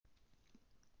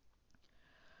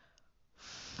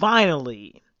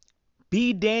Finally,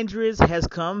 Be Dangerous has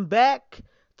come back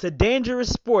to Dangerous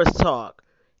Sports Talk.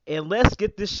 And let's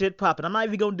get this shit popping. I'm not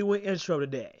even going to do an intro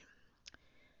today.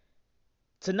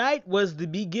 Tonight was the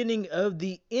beginning of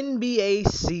the NBA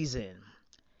season.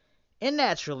 And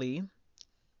naturally,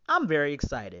 I'm very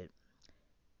excited.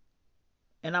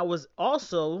 And I was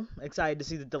also excited to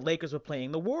see that the Lakers were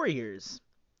playing the Warriors.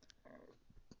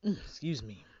 Excuse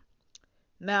me.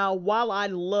 Now, while I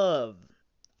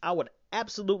would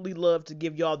absolutely love to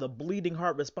give y'all the bleeding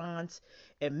heart response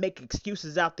and make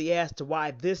excuses out the ass to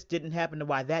why this didn't happen and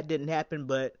why that didn't happen,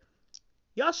 but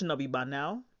y'all should know me by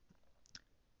now.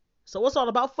 So it's all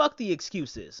about fuck the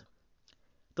excuses.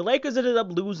 The Lakers ended up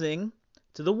losing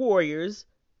to the Warriors,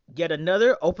 yet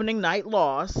another opening night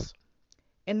loss,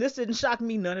 and this didn't shock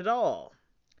me none at all.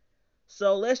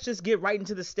 So let's just get right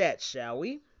into the stats, shall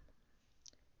we?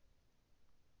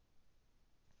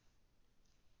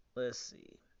 Let's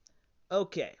see.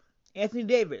 Okay. Anthony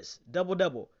Davis,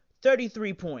 double-double.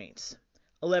 33 points,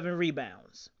 11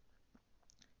 rebounds.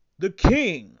 The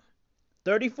King,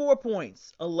 34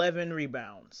 points, 11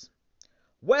 rebounds.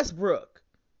 Westbrook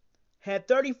had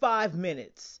 35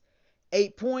 minutes,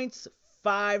 8 points,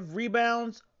 5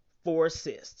 rebounds, 4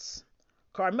 assists.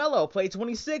 Carmelo played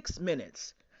 26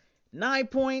 minutes, 9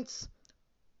 points,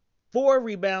 4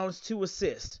 rebounds, 2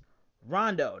 assists.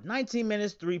 Rondo, 19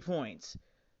 minutes, 3 points.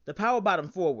 The power bottom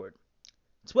forward,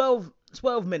 12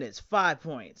 minutes, 5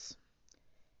 points.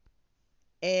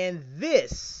 And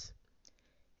this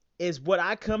is what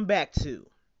I come back to.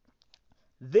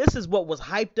 This is what was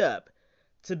hyped up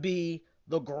to be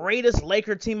the greatest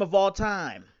Laker team of all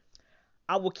time.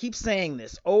 I will keep saying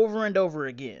this over and over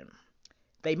again.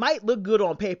 They might look good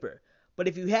on paper, but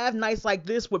if you have nights like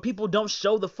this where people don't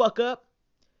show the fuck up,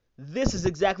 this is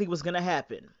exactly what's going to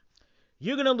happen.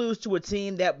 You're going to lose to a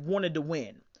team that wanted to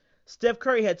win. Steph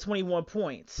Curry had 21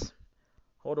 points.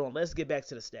 Hold on, let's get back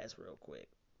to the stats real quick.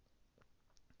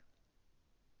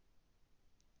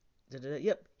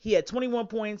 Yep, he had 21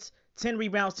 points, 10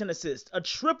 rebounds, 10 assists. A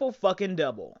triple fucking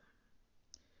double.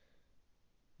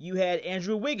 You had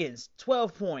Andrew Wiggins,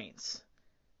 12 points.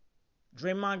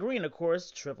 Draymond Green, of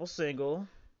course, triple single.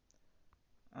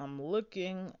 I'm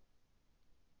looking.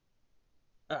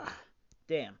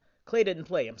 Damn. Clay didn't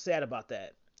play. I'm sad about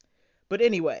that. But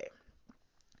anyway,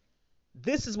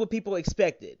 this is what people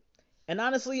expected. And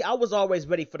honestly, I was always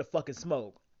ready for the fucking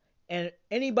smoke. And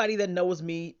anybody that knows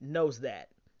me knows that.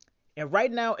 And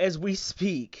right now, as we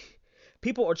speak,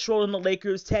 people are trolling the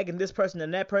Lakers, tagging this person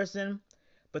and that person.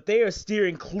 But they are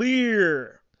steering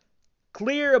clear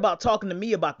about talking to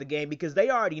me about the game because they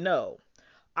already know.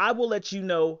 I will let you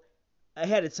know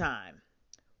ahead of time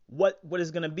what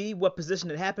is going to be, what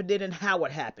position it happened in, and how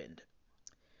it happened.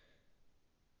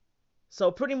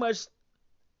 So pretty much,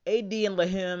 AD and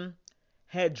Lahim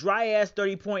had dry-ass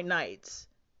 30-point nights.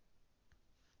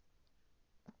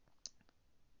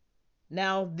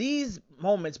 Now, these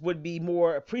moments would be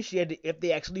more appreciated if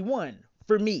they actually won,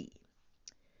 for me.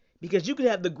 Because you could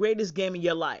have the greatest game in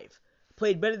your life,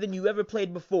 played better than you ever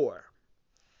played before.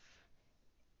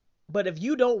 But if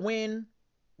you don't win,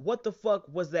 what the fuck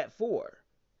was that for?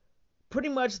 Pretty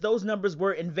much those numbers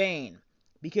were in vain.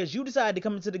 Because you decided to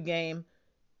come into the game,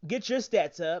 get your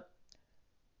stats up,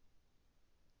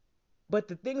 but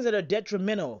the things that are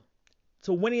detrimental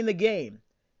to winning the game,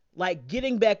 like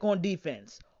getting back on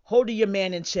defense, holding your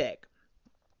man in check,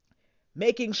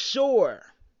 making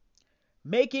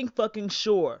fucking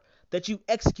sure that you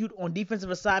execute on defensive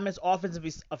assignments,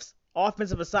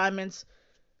 offensive assignments,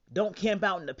 don't camp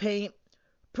out in the paint,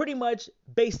 pretty much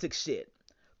basic shit.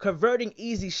 Converting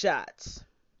easy shots,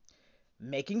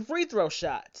 making free throw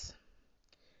shots.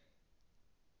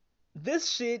 This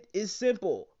shit is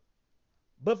simple.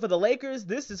 But for the Lakers,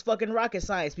 this is fucking rocket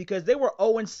science because they were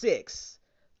 0-6.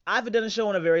 I haven't done a show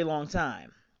in a very long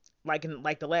time. Like in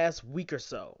the last week or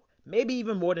so. Maybe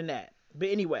even more than that. But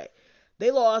anyway, they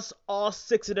lost all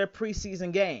 6 of their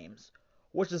preseason games,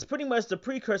 which is pretty much the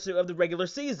precursor of the regular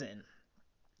season.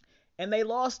 And they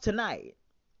lost tonight.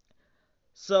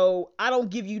 So I don't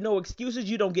give you no excuses.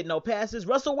 You don't get no passes.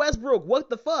 Russell Westbrook, what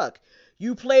the fuck?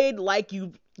 You played like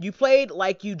you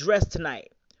dressed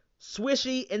tonight.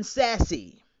 Swishy and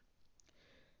sassy.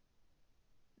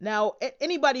 Now,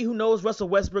 anybody who knows Russell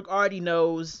Westbrook already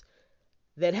knows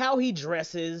that how he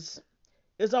dresses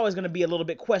is always going to be a little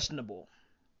bit questionable.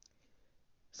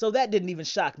 So that didn't even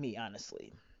shock me,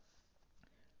 honestly.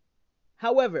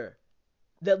 However,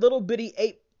 the little bitty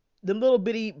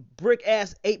brick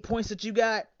ass 8 points that you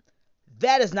got,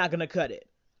 that is not going to cut it.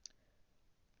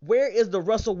 Where is the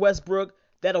Russell Westbrook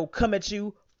that'll come at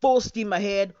you full steam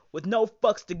ahead with no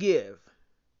fucks to give?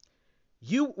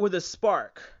 You were the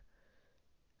spark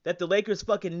that the Lakers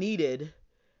fucking needed.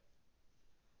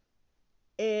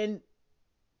 And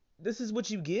this is what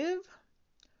you give?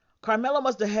 Carmelo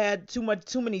must have had too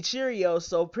many Cheerios,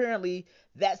 so apparently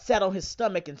that sat on his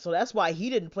stomach, and so that's why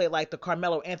he didn't play like the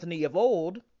Carmelo Anthony of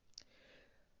old.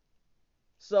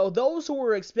 So those who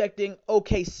were expecting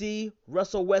OKC,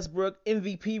 Russell Westbrook,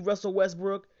 MVP Russell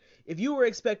Westbrook, if you were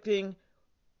expecting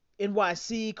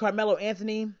NYC, Carmelo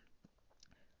Anthony,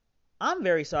 I'm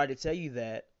very sorry to tell you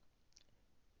that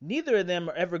neither of them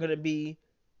are ever going to be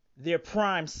their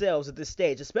prime selves at this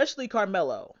stage, especially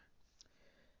Carmelo.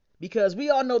 Because we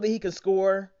all know that he can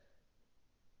score.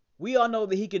 We all know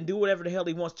that he can do whatever the hell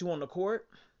he wants to on the court.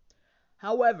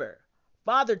 However,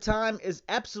 Father Time is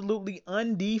absolutely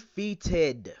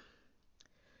undefeated.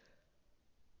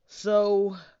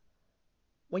 So,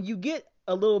 when you get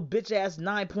a little bitch ass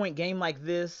 9-point game like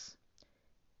this,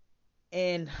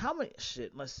 and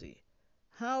let's see.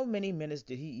 How many minutes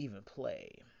did he even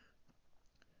play?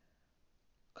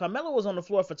 Carmelo was on the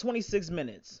floor for 26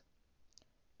 minutes.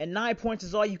 And 9 points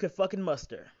is all you could fucking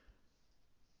muster.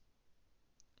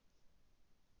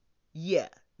 Yeah,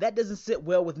 that doesn't sit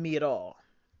well with me at all.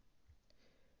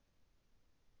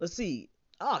 Let's see.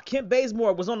 Kent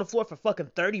Bazemore was on the floor for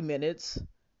fucking 30 minutes.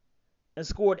 And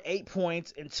scored 8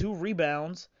 points and 2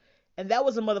 rebounds. And that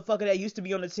was a motherfucker that used to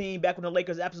be on the team back when the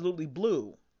Lakers absolutely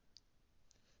blew.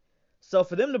 So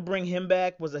for them to bring him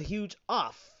back was a huge...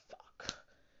 fuck.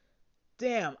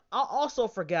 Damn, I also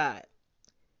forgot.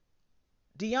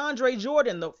 DeAndre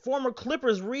Jordan, the former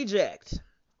Clippers reject,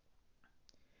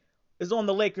 is on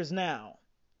the Lakers now.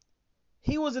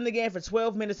 He was in the game for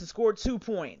 12 minutes and scored 2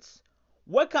 points.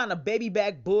 What kind of baby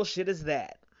back bullshit is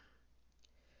that?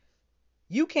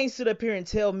 You can't sit up here and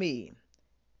tell me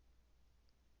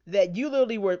that you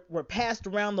literally were passed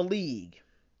around the league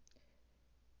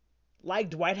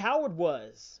like Dwight Howard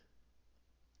was.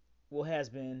 Well, has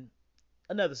been.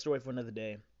 Another story for another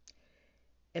day.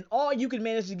 And all you could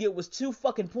manage to get was 2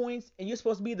 fucking points, and you're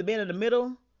supposed to be the man in the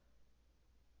middle?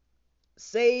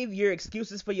 Save your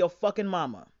excuses for your fucking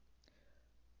mama.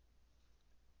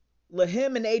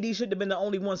 Him and AD should have been the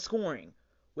only ones scoring.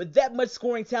 With that much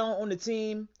scoring talent on the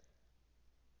team,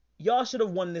 y'all should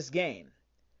have won this game.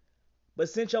 But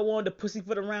since y'all wanted to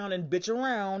pussyfoot around and bitch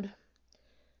around,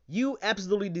 you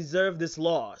absolutely deserve this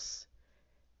loss.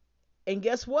 And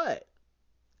guess what?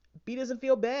 B doesn't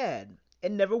feel bad.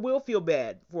 And never will feel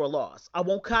bad for a loss. I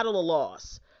won't coddle a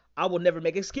loss. I will never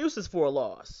make excuses for a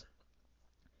loss.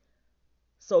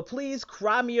 So please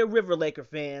cry me a river, Laker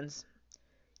fans.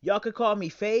 Y'all could call me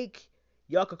fake.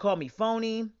 Y'all could call me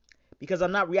phony. Because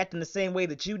I'm not reacting the same way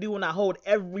that you do, and I hold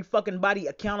every fucking body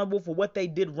accountable for what they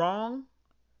did wrong.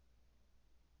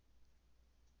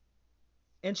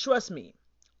 And trust me,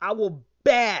 I will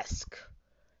bask.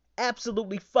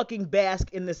 Absolutely fucking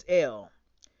bask in this L.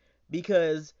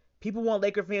 Because people want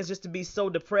Laker fans just to be so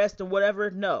depressed and whatever.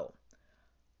 No.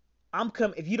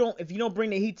 If you don't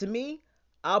bring the heat to me,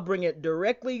 I'll bring it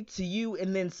directly to you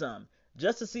and then some.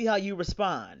 Just to see how you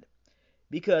respond.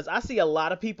 Because I see a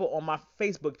lot of people on my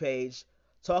Facebook page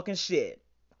talking shit.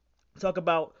 Talk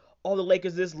about all the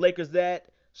Lakers this, Lakers that,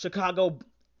 Chicago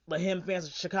Lahim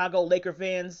fans, Chicago Laker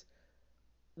fans.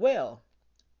 Well,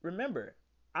 remember,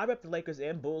 I rep the Lakers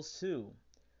and Bulls too.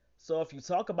 So if you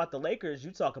talk about the Lakers,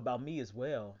 you talk about me as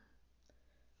well.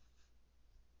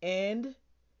 And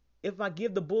if I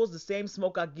give the Bulls the same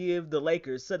smoke I give the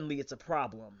Lakers, suddenly it's a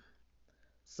problem.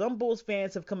 Some Bulls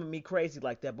fans have come at me crazy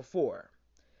like that before.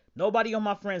 Nobody on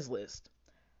my friends list.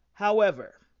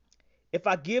 However, if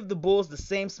I give the Bulls the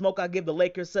same smoke I give the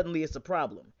Lakers, suddenly it's a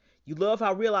problem. You love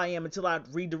how real I am until I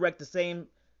redirect the same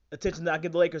attention that I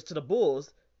give the Lakers to the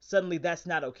Bulls. Suddenly that's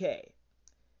not okay.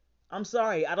 I'm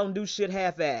sorry, I don't do shit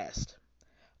half-assed.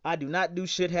 I do not do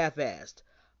shit half-assed.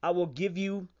 I will give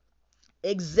you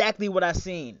exactly what I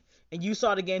seen. And you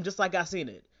saw the game just like I seen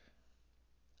it.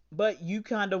 But you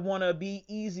kind of want to be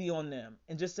easy on them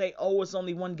and just say, oh, it's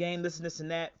only one game, this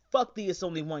and that. Fuck the it's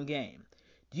only one game.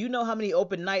 Do you know how many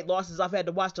open night losses I've had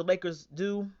to watch the Lakers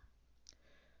do?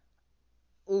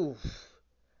 Oof.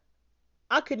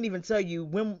 I couldn't even tell you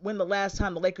when the last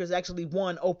time the Lakers actually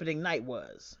won opening night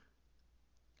was.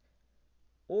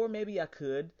 Or maybe I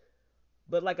could.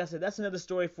 But like I said, that's another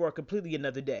story for a completely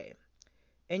another day.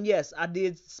 And yes, I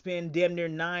did spend damn near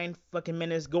 9 fucking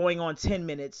minutes, going on 10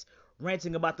 minutes,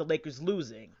 ranting about the Lakers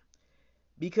losing.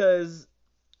 Because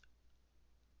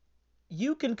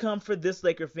you can come for this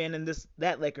Laker fan and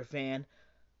that Laker fan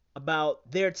about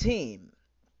their team.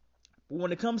 But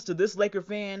when it comes to this Laker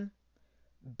fan,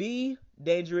 be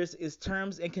dangerous is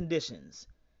terms and conditions.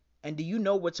 And do you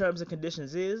know what terms and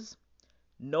conditions is?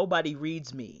 Nobody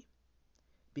reads me.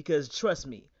 Because trust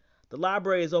me, the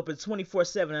library is open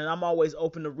 24/7 and I'm always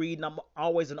open to read and I'm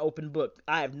always an open book.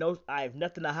 I have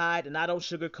nothing to hide and I don't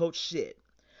sugarcoat shit.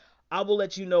 I will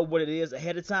let you know what it is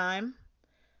ahead of time.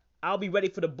 I'll be ready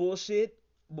for the bullshit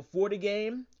before the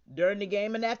game, during the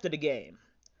game, and after the game.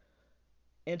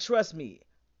 And trust me,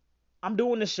 I'm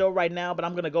doing this show right now, but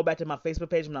I'm going to go back to my Facebook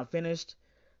page when I'm finished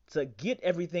to get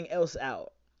everything else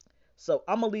out. So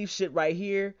I'm going to leave shit right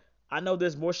here. I know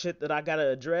there's more shit that I got to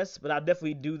address, but I'll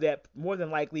definitely do that more than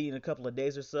likely in a couple of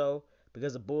days or so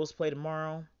because the Bulls play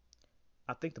tomorrow.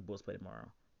 I think the Bulls play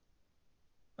tomorrow.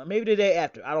 Maybe the day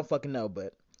after. I don't fucking know,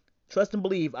 but trust and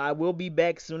believe I will be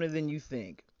back sooner than you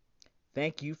think.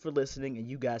 Thank you for listening, and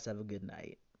you guys have a good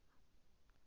night.